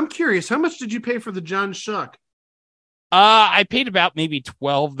 Now I'm curious, how much did you pay for the John Shuck? I paid about maybe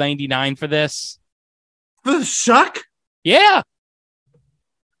 $12.99 for this. For the Shuck? Yeah.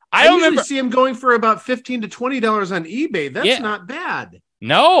 I don't usually remember. see him going for about $15 to $20 on eBay. That's not bad.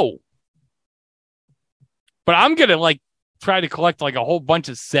 No. But I'm going to try to collect a whole bunch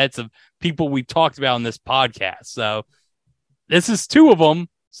of sets of people we've talked about in this podcast. So this is two of them.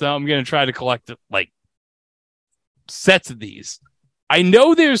 So I'm going to try to collect sets of these. I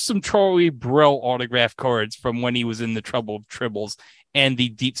know there's some Charlie Brill autograph cards from when he was in the Trouble of Tribbles and the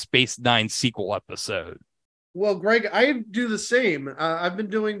Deep Space Nine sequel episode. Well, Greg, I do the same. I've been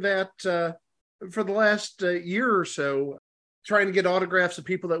doing that for the last year or so, trying to get autographs of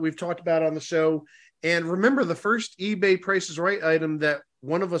people that we've talked about on the show. And remember, the first eBay Price is Right item that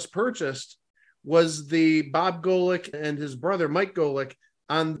one of us purchased was the Bob Golick and his brother, Mike Golick,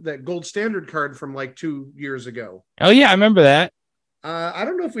 on that gold standard card from 2 years ago. Oh, yeah, I remember that. I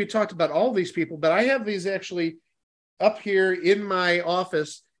don't know if we talked about all these people, but I have these actually up here in my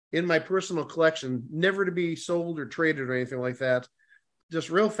office in my personal collection, never to be sold or traded or anything like that. Just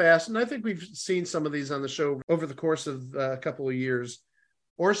real fast. And I think we've seen some of these on the show over the course of a couple of years.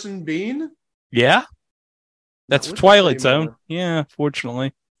 Orson Bean. Yeah. That's Twilight Zone. Yeah,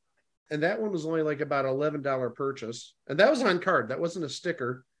 fortunately. And that one was only about $11 purchase. And that was on card. That wasn't a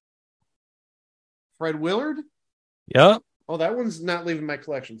sticker. Fred Willard. Yep. Oh, that one's not leaving my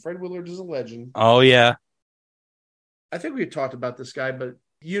collection. Fred Willard is a legend. Oh, yeah. I think we talked about this guy, but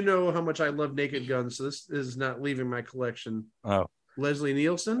you know how much I love Naked Gun, so this is not leaving my collection. Oh. Leslie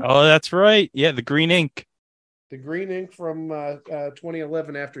Nielsen. Oh, that's right. Yeah, the green ink. The green ink from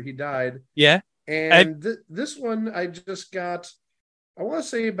 2011 after he died. Yeah. And this one I just got, I want to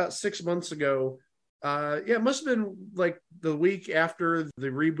say about 6 months ago. It must have been the week after the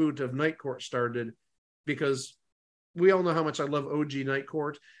reboot of Night Court started, because we all know how much I love OG Night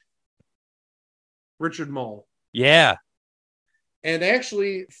Court. Richard Mall. Yeah. And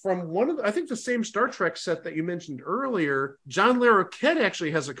actually, from one of I think the same Star Trek set that you mentioned earlier, John Larroquette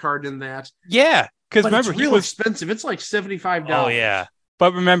actually has a card in that. Yeah, because remember, it's real expensive. It's like $75. Oh, yeah.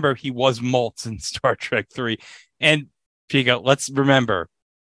 But remember, he was Maltz in Star Trek 3. And, Chico, let's remember,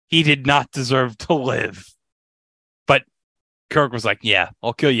 he did not deserve to live. But Kirk was like, yeah,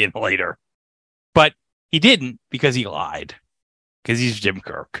 I'll kill you later. But he didn't, because he lied. Because he's Jim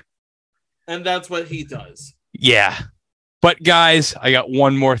Kirk. And that's what he does. Yeah. But guys, I got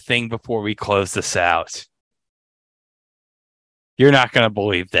one more thing before we close this out. You're not going to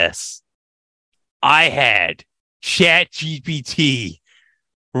believe this. I had ChatGPT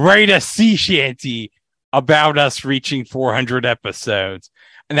write a sea shanty about us reaching 400 episodes.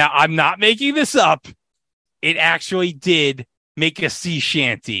 Now, I'm not making this up. It actually did make a sea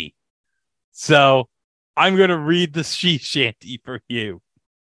shanty. So I'm going to read the sea shanty for you.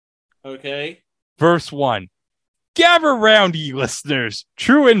 Okay. Verse 1. Gather round, ye listeners,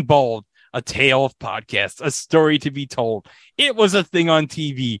 true and bold, a tale of podcasts, a story to be told. It was a thing on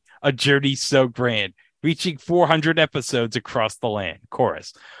TV, a journey so grand, reaching 400 episodes across the land.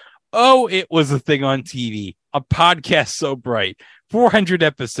 Chorus. Oh, it was a thing on TV, a podcast so bright, 400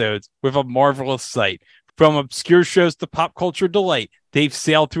 episodes with a marvelous sight. From obscure shows to pop culture delight, they've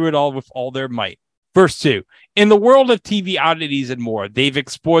sailed through it all with all their might. Verse 2. In the world of TV oddities and more, they've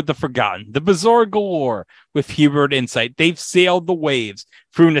explored the forgotten, the bizarre galore with humor and insight. They've sailed the waves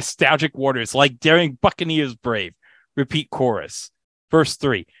through nostalgic waters like daring buccaneers brave. Repeat chorus. Verse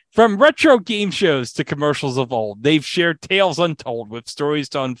 3. From retro game shows to commercials of old, they've shared tales untold with stories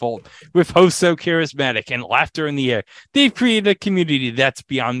to unfold. With hosts so charismatic and laughter in the air, they've created a community that's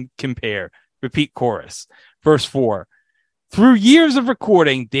beyond compare. Repeat chorus. Verse 4. Through years of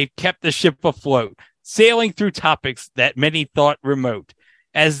recording, they've kept the ship afloat, sailing through topics that many thought remote.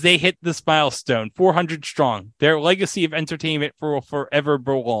 As they hit this milestone, 400 strong, their legacy of entertainment will forever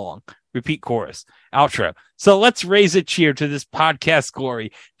belong. Repeat chorus. Outro. So let's raise a cheer to this podcast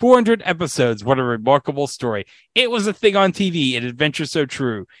glory. 400 episodes. What a remarkable story. It was a thing on TV, an adventure so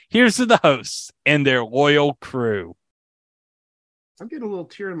true. Here's to the hosts and their loyal crew. I'm getting a little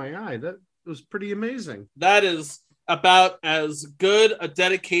tear in my eye. That was pretty amazing. That is about as good a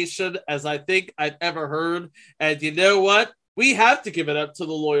dedication as I think I've ever heard. And you know what? We have to give it up to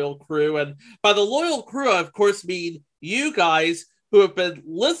the loyal crew. And by the loyal crew, I, of course, mean you guys who have been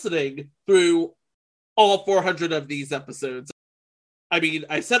listening through all 400 of these episodes. I mean,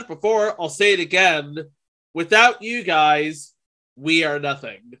 I said it before, I'll say it again. Without you guys, we are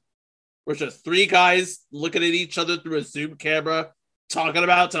nothing. We're just three guys looking at each other through a Zoom camera, talking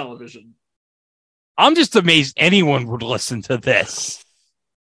about television. I'm just amazed anyone would listen to this.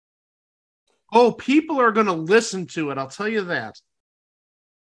 Oh, people are going to listen to it. I'll tell you that.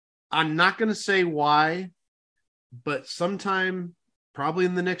 I'm not going to say why, but sometime, probably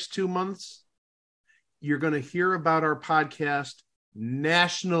in the next 2 months, you're going to hear about our podcast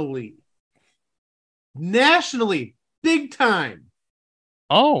nationally. Nationally, big time.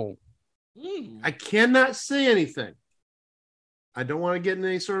 Oh. I cannot say anything. I don't want to get in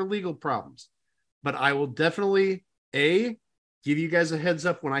any sort of legal problems, but I will definitely, give you guys a heads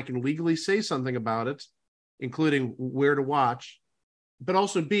up when I can legally say something about it, including where to watch, but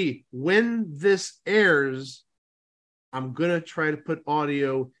also B, when this airs, I'm going to try to put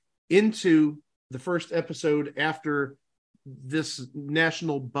audio into the first episode after this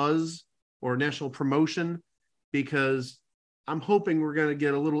national buzz or national promotion, because I'm hoping we're going to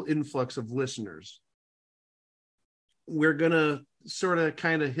get a little influx of listeners. We're going to sort of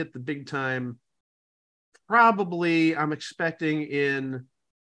kind of hit the big time. Probably, I'm expecting in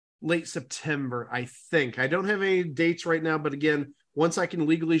late September, I think. I don't have any dates right now, but again, once I can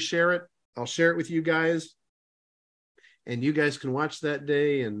legally share it, I'll share it with you guys. And you guys can watch that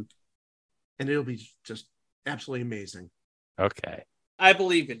day, and it'll be just absolutely amazing. Okay. I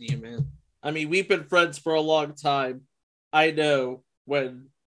believe in you, man. I mean, we've been friends for a long time. I know when...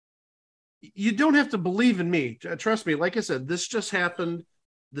 You don't have to believe in me. Trust me. Like I said, this just happened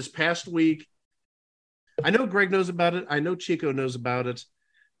this past week. I know Greg knows about it. I know Chico knows about it.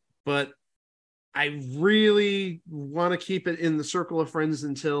 But I really want to keep it in the circle of friends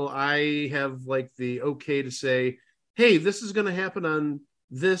until I have like the okay to say, hey, this is going to happen on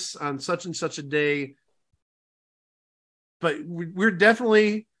such and such a day. But we're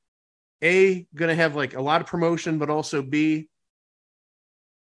definitely going to have like a lot of promotion, but also B,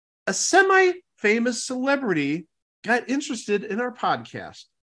 a semi-famous celebrity got interested in our podcast.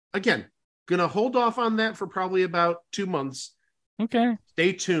 Again, going to hold off on that for probably about 2 months. Okay.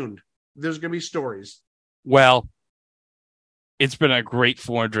 Stay tuned. There's going to be stories. Well, it's been a great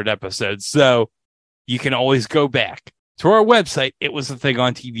 400 episodes, so you can always go back to our website,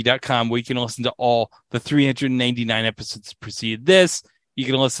 itwasthethingontv.com, where you can listen to all the 399 episodes that preceded this. You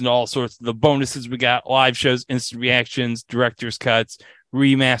can listen to all sorts of the bonuses we got, live shows, instant reactions, director's cuts,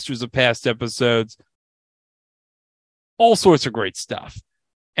 remasters of past episodes, all sorts of great stuff.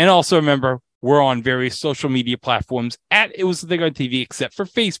 And also remember, we're on various social media platforms at It Was a Thing on TV, except for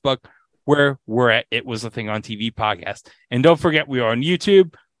Facebook, where we're at It Was a Thing on TV podcast. And don't forget, we are on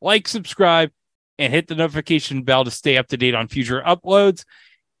YouTube. Like, subscribe, and hit the notification bell to stay up to date on future uploads.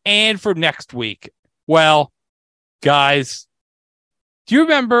 And for next week, well, guys, do you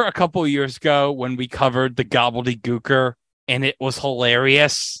remember a couple of years ago when we covered the Gobbledygooker and it was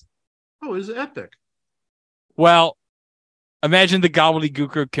hilarious? Oh, it was epic. Well, imagine the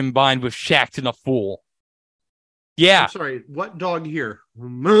Gobbledygooker combined with Shacked and a Fool. Yeah. I'm sorry, what dog here?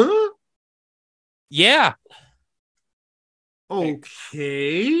 Huh? Yeah.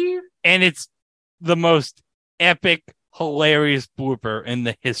 Okay. And it's the most epic, hilarious blooper in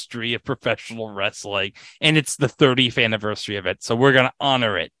the history of professional wrestling. And it's the 30th anniversary of it. So we're going to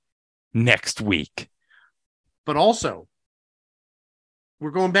honor it next week. But also, we're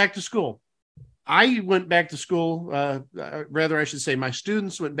going back to school. I went back to school. Rather, I should say my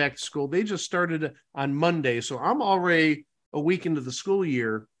students went back to school. They just started on Monday. So I'm already a week into the school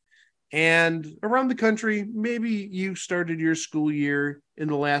year. And around the country, maybe you started your school year in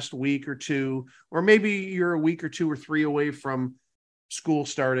the last week or two, or maybe you're a week or 2 or 3 away from school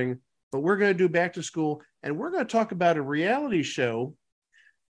starting. But we're going to do back to school, and we're going to talk about a reality show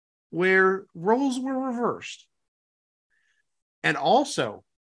where roles were reversed. And also,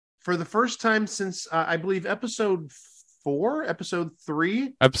 for the first time since, I believe, episode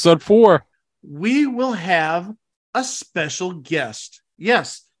 3, we will have a special guest.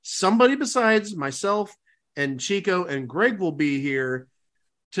 Yes, somebody besides myself and Chico and Greg will be here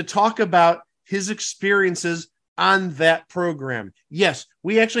to talk about his experiences on that program. Yes,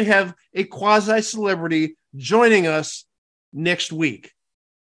 we actually have a quasi-celebrity joining us next week.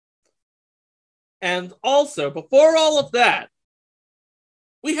 And also, before all of that,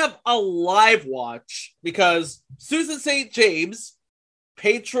 we have a live watch because Susan St. James,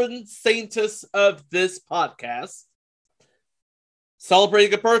 patron saintess of this podcast,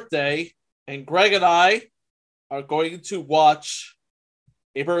 celebrating a birthday, and Greg and I are going to watch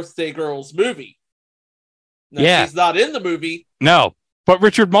a Birthday Girls movie. Now, she's not in the movie. No, but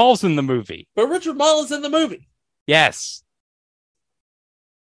Richard Mall's in the movie. Yes.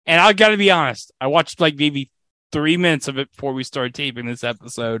 And I got to be honest, I watched like maybe 3 minutes of it before we started taping this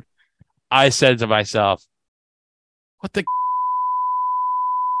episode. I said to myself, what the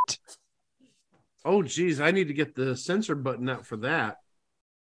Oh, geez, I need to get the censor button out for that.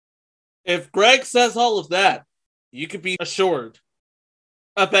 If Greg says all of that, you can be assured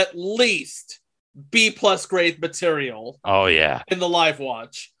of at least B+ grade material. Oh, yeah. In the live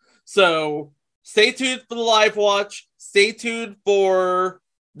watch. So stay tuned for the live watch. Stay tuned for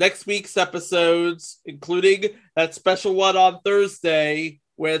next week's episodes, including that special one on Thursday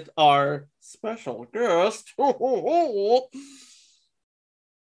with our special guest.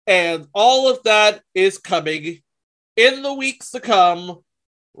 And all of that is coming in the weeks to come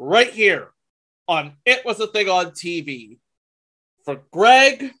right here on It Was a Thing on TV. For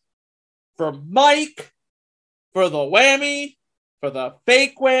Greg, for Mike, for the whammy, for the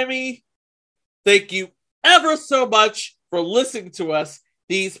fake whammy, thank you ever so much for listening to us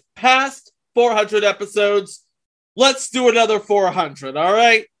these past 400 episodes. Let's do another 400, all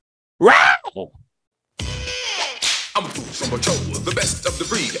right? Wow! I'm a fool from a troll, the best of the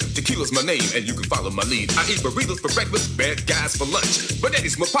breed. Tequila's my name, and you can follow my lead. I eat burritos for breakfast, bad guys for lunch.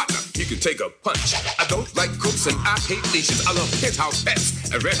 Bonetti's my partner, he can take a punch. I don't like crooks and I hate leashes. I love penthouse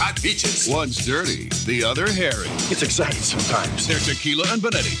pets and red hot beaches. One's dirty, the other hairy. It's exciting sometimes. Their Tequila and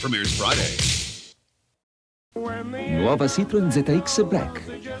Bonetti premieres Friday. Nuova Citroen ZX Black.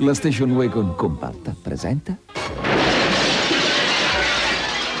 La station wagon compatta presenta.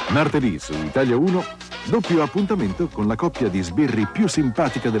 Martedì su Italia 1, doppio appuntamento con la coppia di sbirri più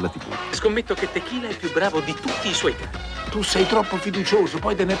simpatica della TV. Scommetto che Tequila è più bravo di tutti i suoi cani. Tu sei troppo fiducioso,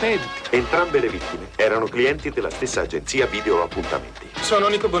 poi te ne penti. Entrambe le vittime erano clienti della stessa agenzia video appuntamenti. Sono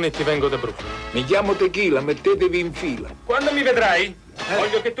Nico Bonetti, vengo da Brooklyn. Mi chiamo Tequila, mettetevi in fila. Quando mi vedrai,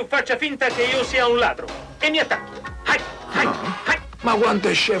 voglio che tu faccia finta che io sia un ladro e mi attacchi. Ma quanto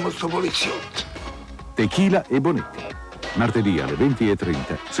è scemo sto poliziotto. Tequila e Bonetti. Martedì alle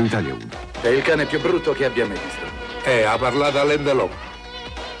 20:30 su Italia 1. È il cane più brutto che abbia mai visto. Ha parlato all'envelope.